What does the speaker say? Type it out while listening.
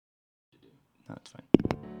Oh, that's fine.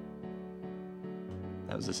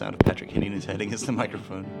 That was the sound of Patrick hitting his head against the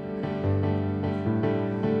microphone.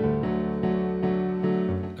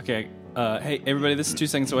 Okay. Hey, everybody, this is 2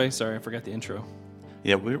 seconds away. Sorry, I forgot the intro.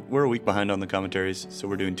 Yeah, we're a week behind on the commentaries, so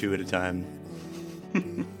we're doing 2 at a time.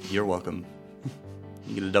 You're welcome.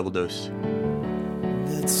 You get a double dose.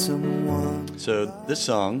 So this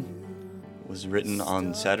song was written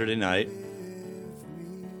on Saturday night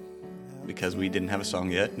because we didn't have a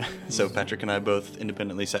song yet. So Patrick and I both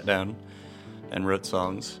independently sat down and wrote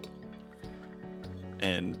songs.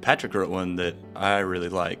 And Patrick wrote one that I really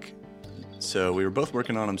like. So we were both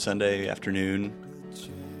working on them Sunday afternoon,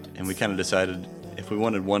 and we kind of decided if we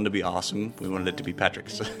wanted one to be awesome, we wanted it to be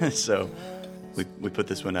Patrick's. So we put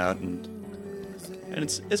this one out, and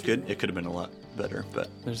it's good. It could have been a lot better, but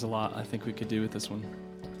There's a lot I think we could do with this one.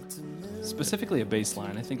 Specifically a bass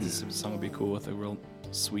line. I think this song would be cool with a real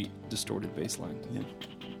sweet, distorted bass line.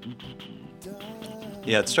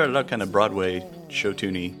 Yeah, it started out kind of Broadway show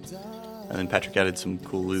tuney, and then Patrick added some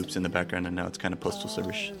cool loops in the background, and now it's kind of Postal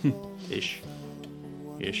Service-ish.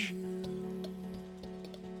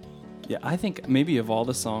 Yeah, I think maybe of all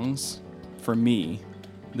the songs, for me,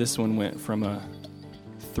 this one went from a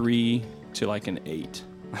 3 to like an 8.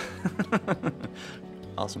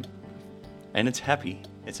 Awesome. And it's happy.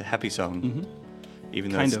 It's a happy song. Mm-hmm.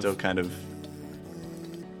 Even though it's still kind of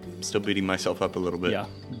still beating myself up a little bit. Yeah.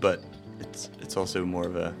 But it's also more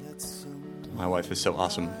of a my wife is so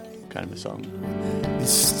awesome kind of a song. You're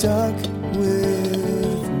stuck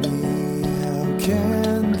with me. How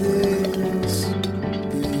can this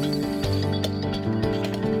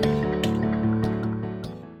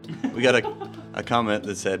be? We got a comment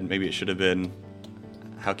that said maybe it should have been,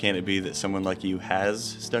 how can it be that someone like you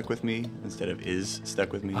has stuck with me instead of is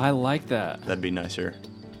stuck with me? I like that. That'd be nicer.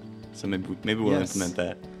 So maybe we'll implement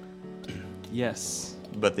that. Yes.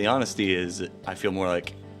 But the honesty is, I feel more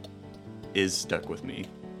like is stuck with me.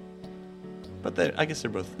 But I guess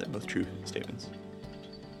they're both true statements.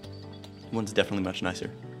 One's definitely much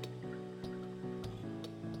nicer.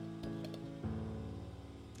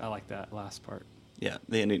 I like that last part. Yeah,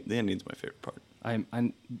 the ending's my favorite part. I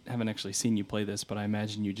haven't actually seen you play this, but I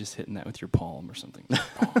imagine you just hitting that with your palm or something.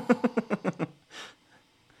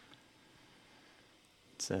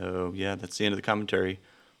 So yeah, that's the end of the commentary.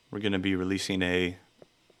 We're going to be releasing a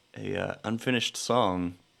unfinished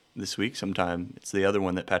song this week sometime. It's the other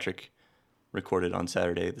one that Patrick recorded on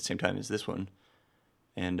Saturday at the same time as this one.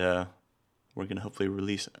 And we're going to hopefully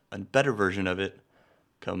release a better version of it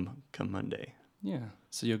come Monday. Yeah.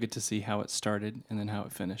 So you'll get to see how it started and then how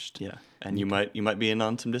it finished. Yeah. And you might be in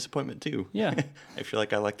on some disappointment too. Yeah. I feel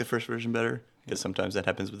like I like the first version better because sometimes that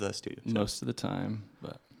happens with us too. So. Most of the time,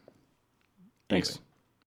 but Thanks. Anyway.